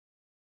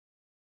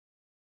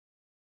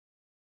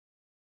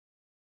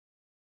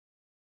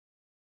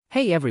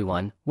Hey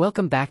everyone,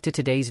 welcome back to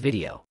today's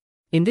video.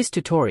 In this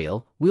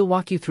tutorial, we'll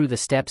walk you through the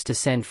steps to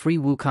send free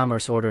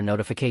WooCommerce order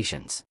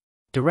notifications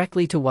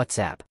directly to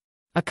WhatsApp.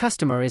 A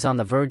customer is on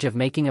the verge of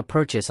making a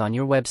purchase on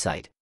your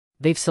website.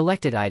 They've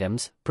selected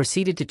items,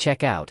 proceeded to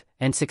check out,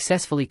 and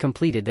successfully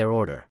completed their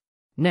order.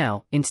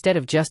 Now, instead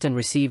of just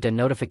received a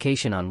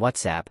notification on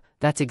WhatsApp,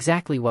 that's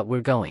exactly what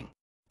we're going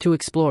to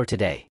explore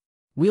today.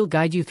 We'll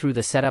guide you through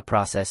the setup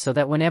process so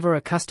that whenever a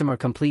customer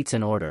completes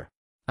an order,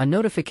 a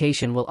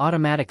notification will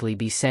automatically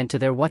be sent to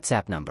their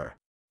WhatsApp number.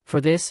 For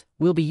this,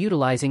 we'll be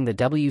utilizing the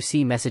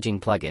WC messaging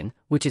plugin,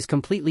 which is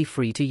completely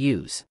free to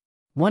use.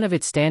 One of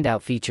its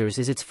standout features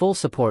is its full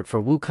support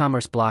for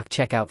WooCommerce block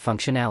checkout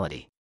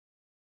functionality.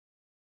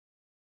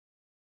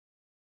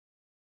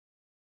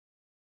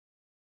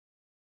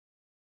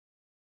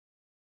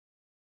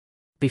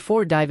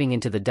 Before diving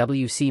into the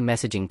WC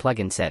messaging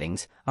plugin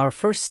settings, our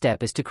first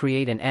step is to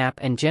create an app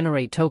and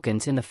generate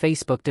tokens in the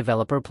Facebook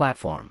developer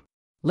platform.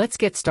 Let's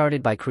get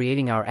started by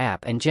creating our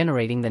app and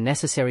generating the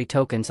necessary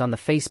tokens on the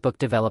Facebook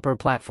developer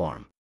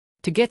platform.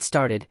 To get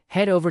started,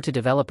 head over to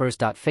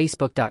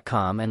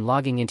developers.facebook.com and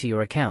logging into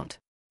your account.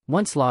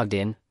 Once logged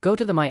in, go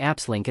to the My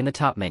Apps link in the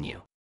top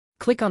menu.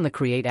 Click on the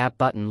Create App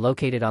button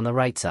located on the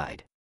right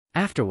side.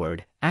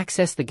 Afterward,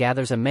 access the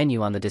Gathers a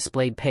menu on the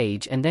displayed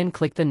page and then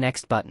click the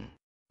Next button.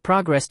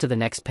 Progress to the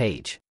next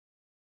page.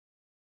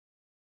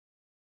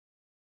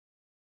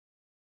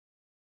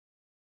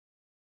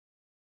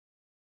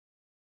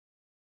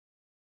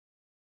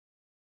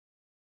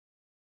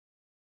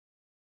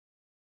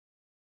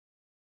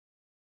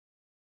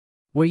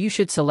 Where you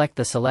should select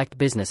the Select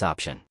Business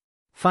option.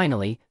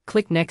 Finally,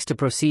 click Next to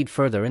proceed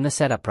further in the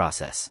setup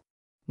process.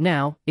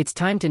 Now, it's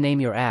time to name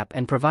your app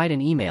and provide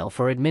an email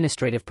for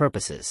administrative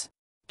purposes.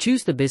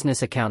 Choose the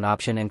Business Account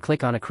option and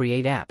click on a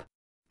Create App.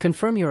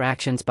 Confirm your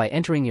actions by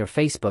entering your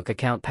Facebook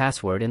account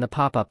password in the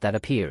pop-up that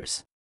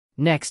appears.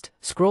 Next,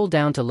 scroll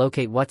down to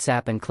locate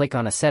WhatsApp and click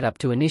on a Setup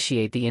to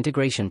initiate the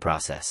integration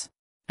process.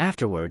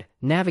 Afterward,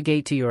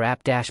 navigate to your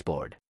app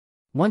dashboard.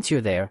 Once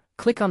you're there,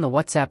 click on the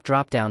WhatsApp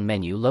drop-down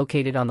menu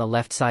located on the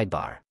left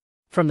sidebar.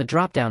 From the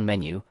drop-down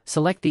menu,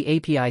 select the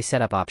API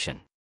Setup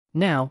option.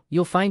 Now,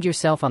 you'll find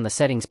yourself on the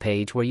settings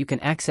page where you can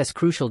access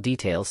crucial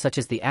details such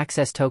as the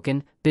access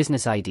token,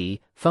 business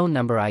ID, phone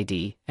number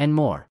ID, and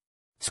more.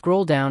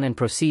 Scroll down and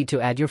proceed to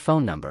add your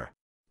phone number.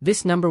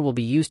 This number will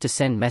be used to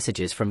send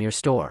messages from your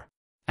store.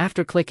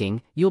 After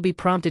clicking, you'll be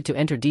prompted to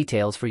enter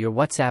details for your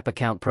WhatsApp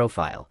account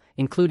profile,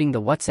 including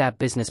the WhatsApp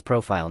business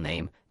profile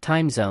name,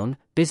 time zone,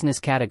 business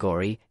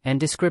category, and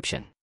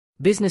description.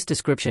 Business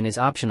description is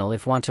optional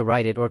if want to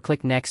write it, or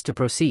click Next to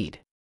proceed.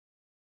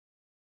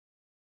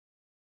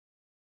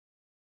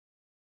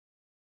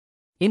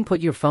 Input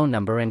your phone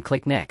number and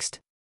click Next.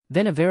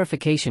 Then a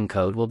verification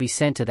code will be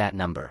sent to that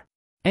number.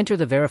 Enter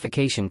the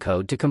verification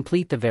code to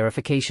complete the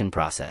verification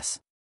process.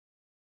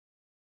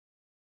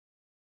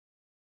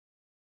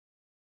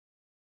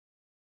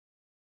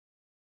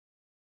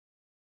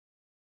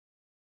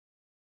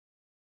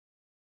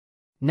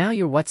 Now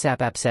your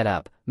WhatsApp app set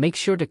up, make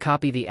sure to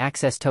copy the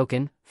access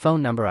token,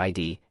 phone number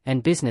ID,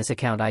 and business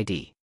account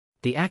ID.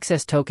 The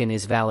access token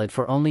is valid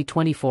for only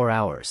 24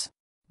 hours.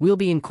 We'll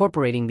be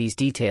incorporating these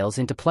details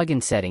into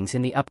plugin settings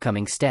in the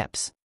upcoming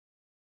steps.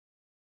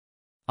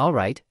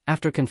 Alright,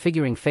 after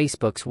configuring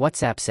Facebook's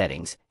WhatsApp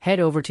settings,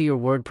 head over to your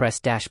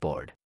WordPress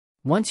dashboard.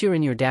 Once you're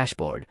in your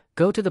dashboard,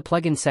 go to the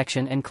plugin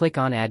section and click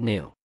on Add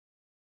New.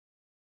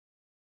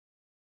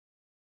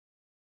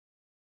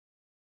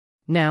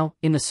 Now,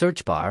 in the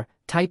search bar,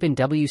 type in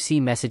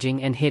WC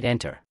Messaging and hit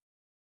Enter.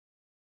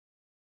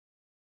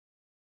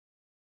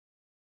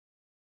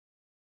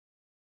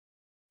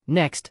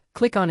 Next,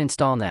 click on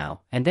Install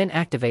Now, and then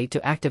Activate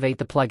to activate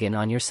the plugin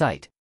on your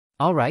site.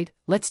 Alright,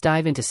 let's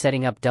dive into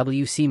setting up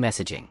WC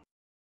Messaging.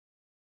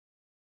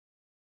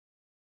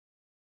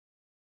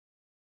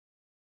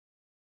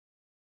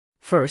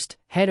 First,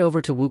 head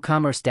over to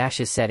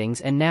WooCommerce Settings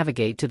and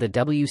navigate to the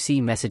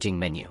WC Messaging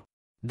menu.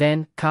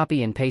 Then,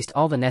 copy and paste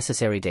all the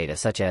necessary data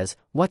such as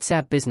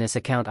WhatsApp Business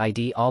Account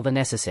ID, all the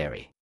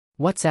necessary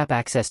WhatsApp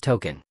Access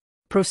Token.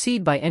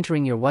 Proceed by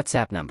entering your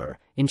WhatsApp number,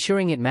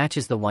 ensuring it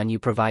matches the one you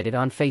provided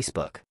on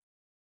Facebook.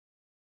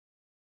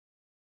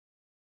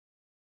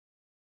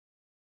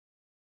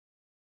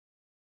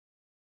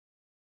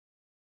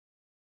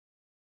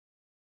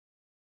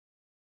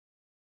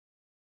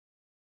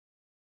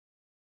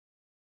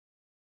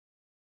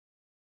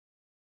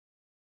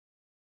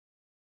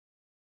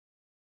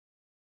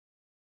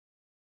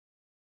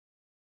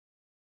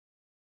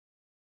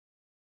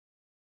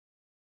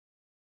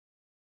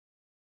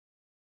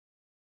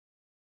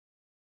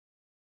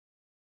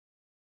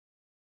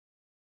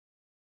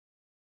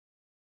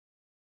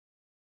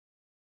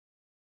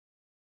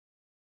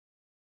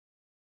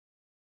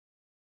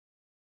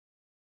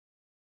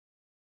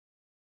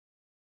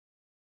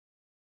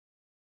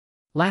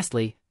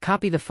 Lastly,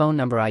 copy the phone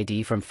number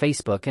ID from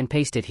Facebook and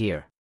paste it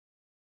here.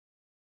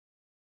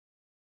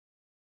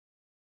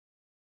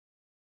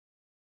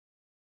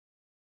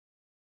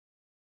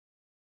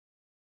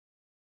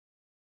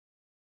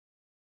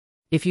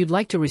 If you'd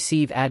like to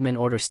receive admin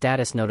order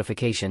status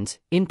notifications,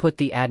 input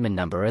the admin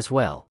number as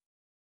well.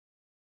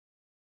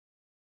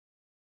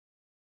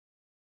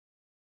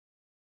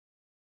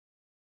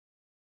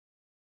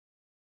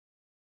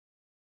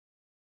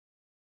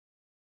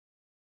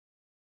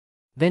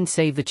 Then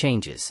save the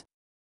changes.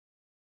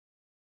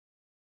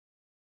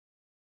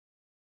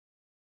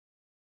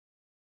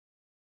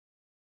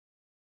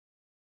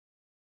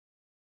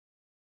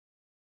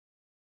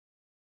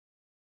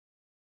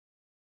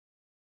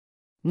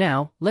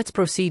 Now, let's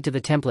proceed to the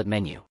template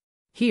menu.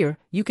 Here,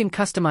 you can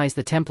customize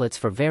the templates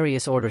for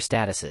various order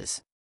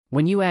statuses.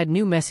 When you add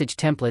new message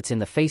templates in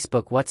the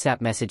Facebook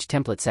WhatsApp message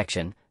template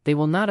section, they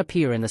will not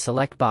appear in the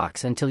select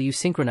box until you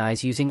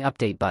synchronize using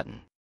Update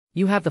button.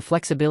 You have the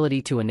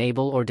flexibility to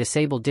enable or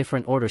disable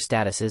different order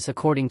statuses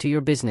according to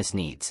your business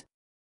needs.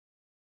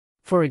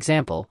 For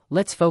example,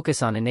 let's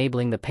focus on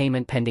enabling the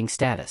payment pending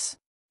status.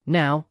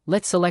 Now,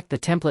 let's select the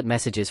template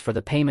messages for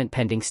the payment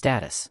pending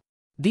status.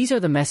 These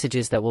are the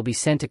messages that will be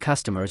sent to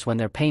customers when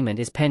their payment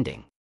is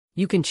pending.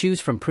 You can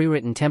choose from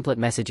pre-written template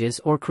messages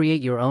or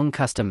create your own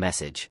custom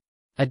message.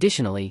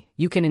 Additionally,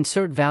 you can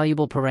insert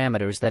valuable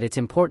parameters that it's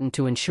important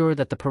to ensure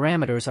that the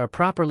parameters are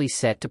properly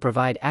set to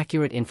provide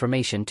accurate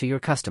information to your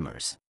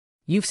customers.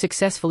 You've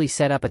successfully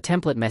set up a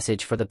template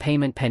message for the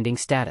payment pending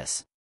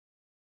status.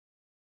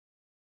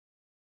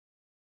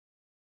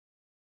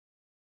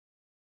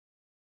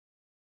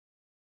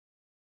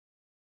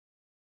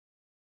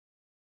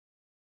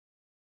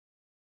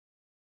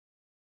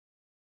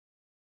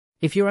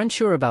 If you're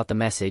unsure about the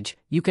message,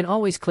 you can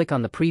always click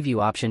on the preview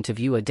option to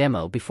view a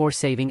demo before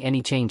saving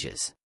any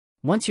changes.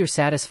 Once you're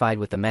satisfied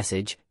with the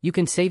message, you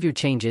can save your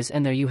changes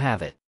and there you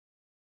have it.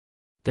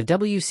 The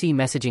WC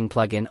Messaging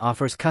plugin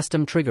offers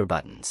custom trigger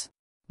buttons.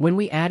 When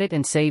we add it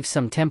and save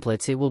some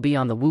templates, it will be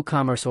on the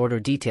WooCommerce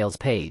order details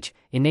page,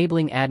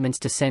 enabling admins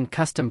to send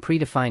custom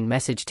predefined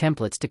message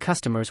templates to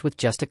customers with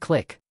just a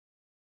click.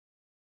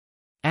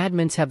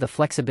 Admins have the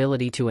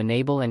flexibility to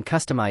enable and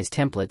customize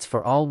templates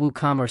for all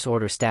WooCommerce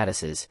order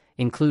statuses,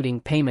 including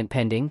payment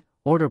pending,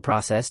 order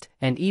processed,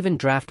 and even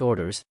draft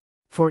orders.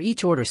 For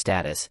each order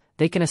status,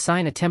 they can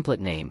assign a template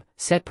name,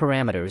 set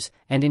parameters,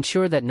 and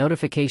ensure that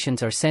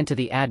notifications are sent to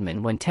the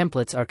admin when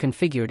templates are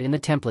configured in the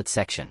templates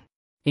section.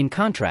 In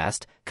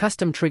contrast,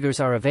 custom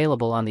triggers are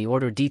available on the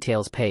order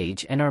details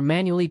page and are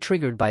manually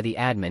triggered by the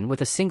admin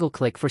with a single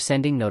click for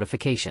sending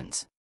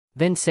notifications.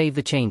 Then save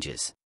the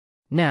changes.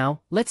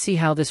 Now, let's see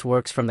how this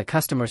works from the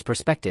customer's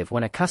perspective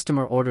when a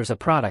customer orders a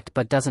product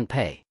but doesn't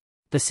pay.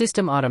 The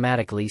system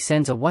automatically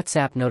sends a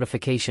WhatsApp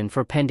notification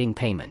for pending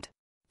payment.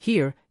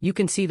 Here, you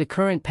can see the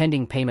current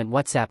pending payment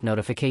WhatsApp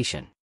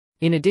notification.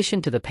 In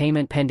addition to the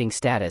payment pending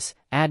status,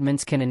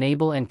 admins can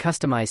enable and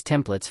customize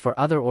templates for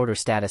other order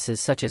statuses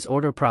such as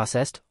order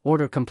processed,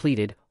 order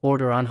completed,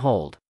 order on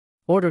hold,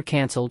 order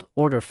cancelled,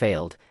 order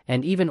failed,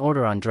 and even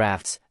order on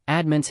drafts.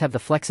 Admins have the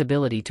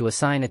flexibility to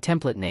assign a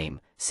template name,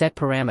 set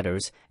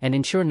parameters, and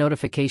ensure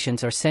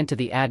notifications are sent to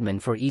the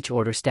admin for each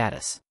order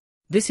status.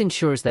 This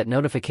ensures that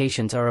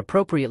notifications are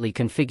appropriately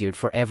configured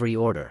for every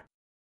order.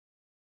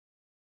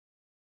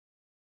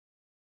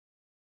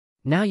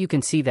 Now you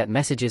can see that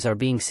messages are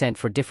being sent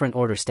for different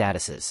order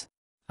statuses.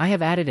 I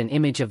have added an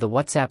image of the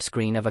WhatsApp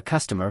screen of a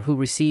customer who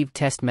received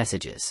test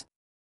messages.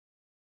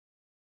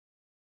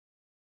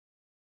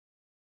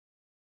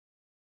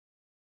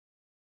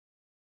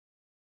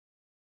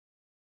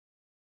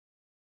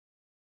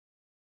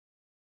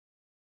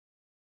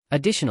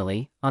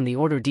 Additionally, on the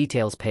order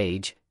details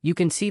page, you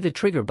can see the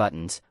trigger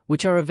buttons,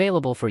 which are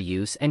available for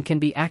use and can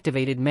be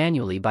activated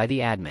manually by the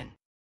admin.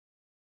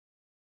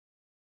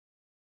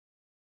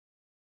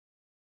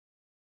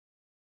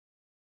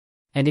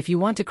 And if you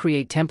want to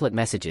create template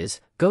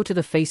messages, go to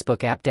the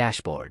Facebook app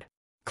dashboard.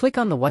 Click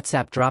on the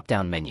WhatsApp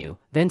drop-down menu,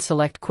 then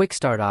select Quick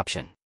Start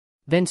option.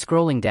 Then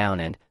scrolling down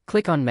and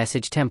click on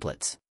Message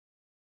Templates.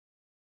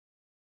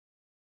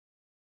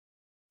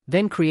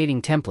 Then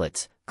Creating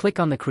Templates, click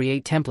on the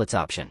Create Templates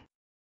option.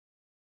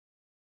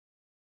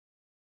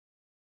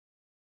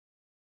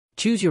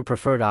 Choose your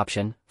preferred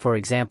option, for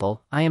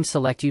example, I am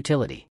Select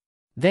Utility.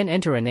 Then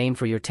enter a name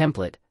for your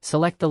template,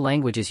 select the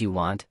languages you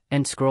want,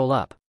 and scroll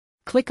up.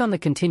 Click on the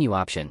Continue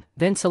option,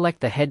 then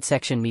select the head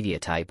section media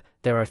type.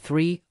 There are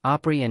 3,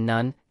 Opry and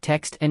None,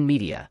 Text and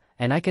Media,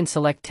 and I can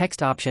select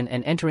Text option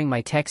and entering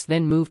my text,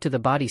 then move to the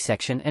Body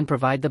section and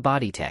provide the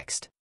body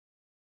text.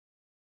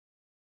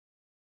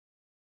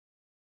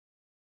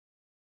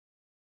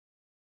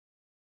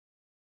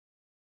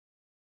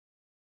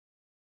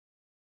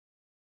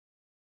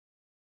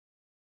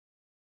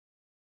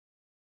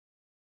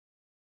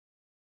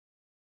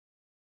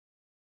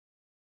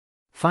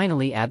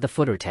 Finally, add the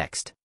footer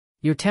text.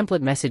 Your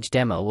template message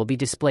demo will be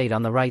displayed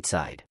on the right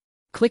side.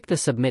 Click the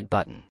Submit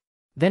button.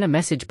 Then a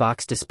message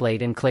box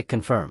displayed and click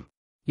Confirm.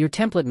 Your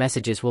template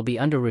messages will be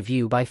under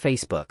review by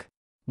Facebook.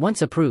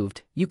 Once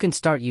approved, you can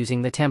start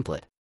using the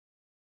template.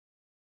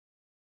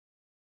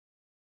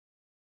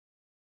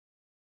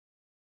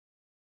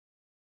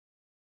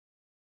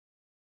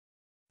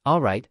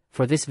 Alright,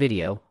 for this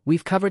video,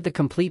 we've covered the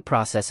complete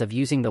process of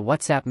using the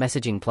WhatsApp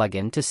messaging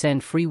plugin to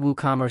send free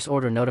WooCommerce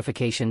order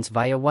notifications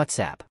via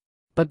WhatsApp.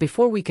 But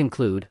before we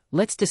conclude,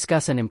 let's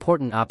discuss an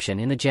important option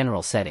in the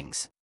general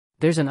settings.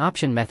 There's an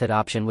option method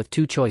option with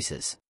two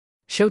choices.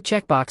 Show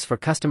checkbox for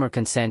customer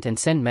consent and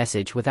send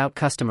message without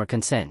customer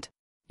consent.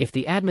 If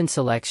the admin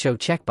selects Show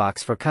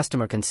checkbox for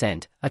customer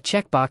consent, a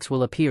checkbox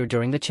will appear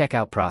during the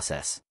checkout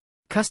process.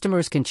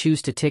 Customers can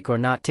choose to tick or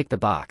not tick the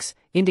box,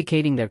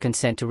 indicating their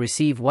consent to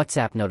receive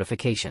WhatsApp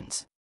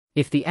notifications.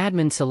 If the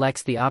admin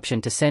selects the option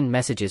to send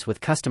messages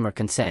with customer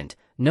consent,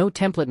 no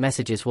template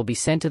messages will be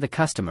sent to the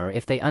customer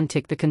if they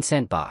untick the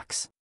consent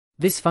box.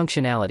 This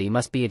functionality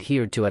must be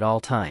adhered to at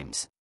all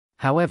times.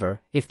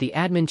 However, if the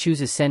admin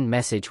chooses Send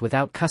Message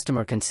without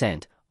customer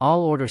consent,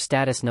 all order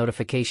status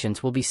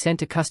notifications will be sent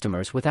to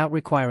customers without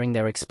requiring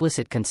their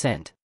explicit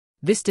consent.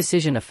 This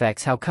decision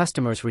affects how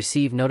customers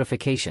receive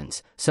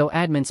notifications, so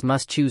admins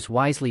must choose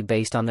wisely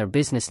based on their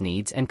business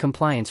needs and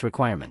compliance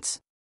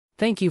requirements.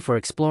 Thank you for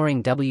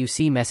exploring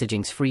WC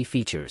Messaging's free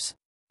features.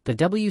 The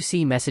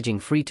WC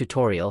Messaging free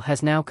tutorial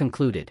has now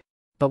concluded.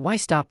 But why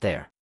stop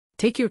there?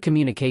 Take your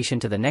communication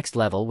to the next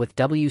level with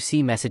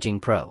WC Messaging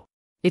Pro.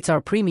 It's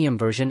our premium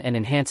version and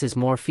enhances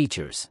more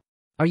features.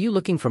 Are you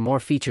looking for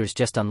more features?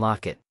 Just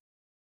unlock it.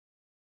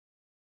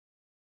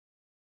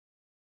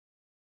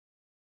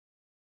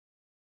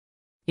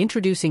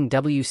 Introducing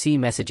WC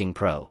Messaging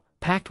Pro,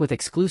 packed with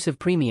exclusive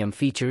premium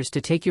features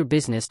to take your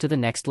business to the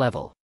next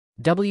level.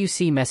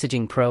 WC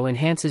Messaging Pro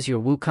enhances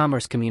your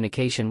WooCommerce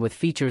communication with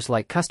features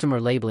like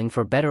customer labeling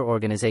for better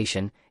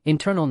organization,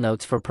 internal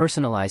notes for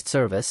personalized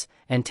service,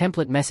 and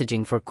template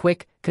messaging for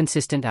quick,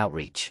 consistent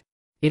outreach.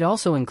 It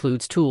also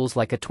includes tools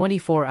like a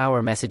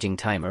 24-hour messaging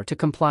timer to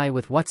comply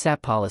with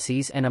WhatsApp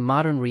policies and a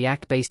modern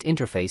React-based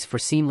interface for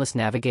seamless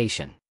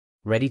navigation.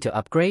 Ready to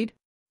upgrade?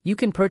 You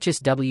can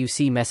purchase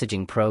WC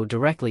Messaging Pro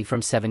directly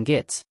from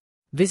 7gits.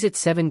 Visit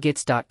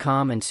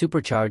 7gits.com and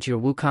supercharge your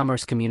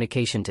WooCommerce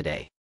communication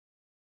today.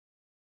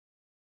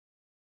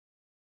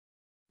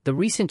 The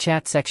recent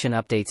chat section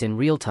updates in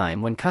real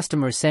time when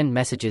customers send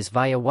messages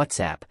via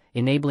WhatsApp,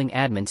 enabling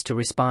admins to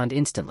respond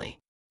instantly.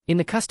 In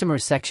the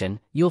Customers section,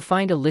 you'll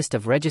find a list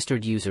of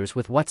registered users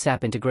with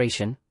WhatsApp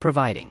integration,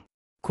 providing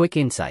quick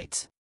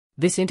insights.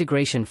 This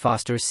integration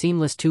fosters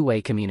seamless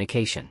two-way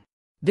communication.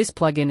 This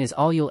plugin is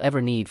all you'll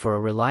ever need for a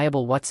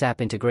reliable WhatsApp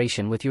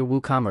integration with your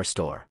WooCommerce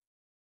store.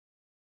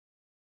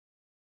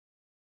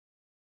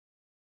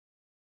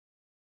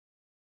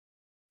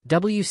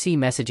 WC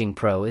Messaging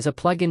Pro is a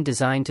plugin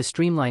designed to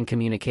streamline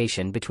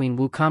communication between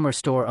WooCommerce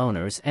store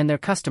owners and their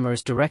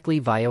customers directly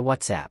via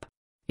WhatsApp.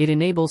 It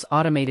enables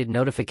automated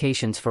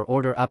notifications for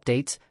order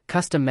updates,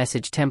 custom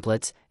message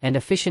templates, and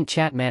efficient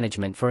chat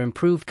management for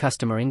improved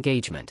customer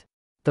engagement.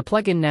 The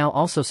plugin now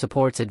also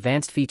supports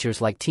advanced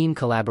features like team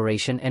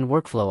collaboration and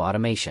workflow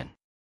automation.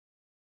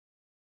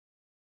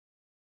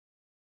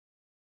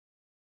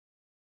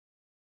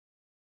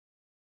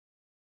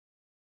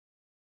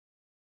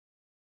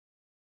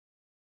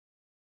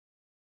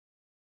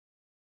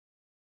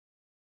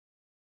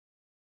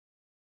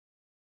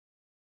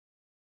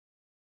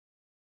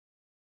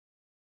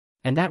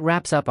 And that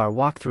wraps up our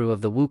walkthrough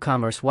of the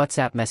WooCommerce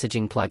WhatsApp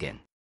messaging plugin.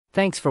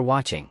 Thanks for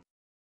watching.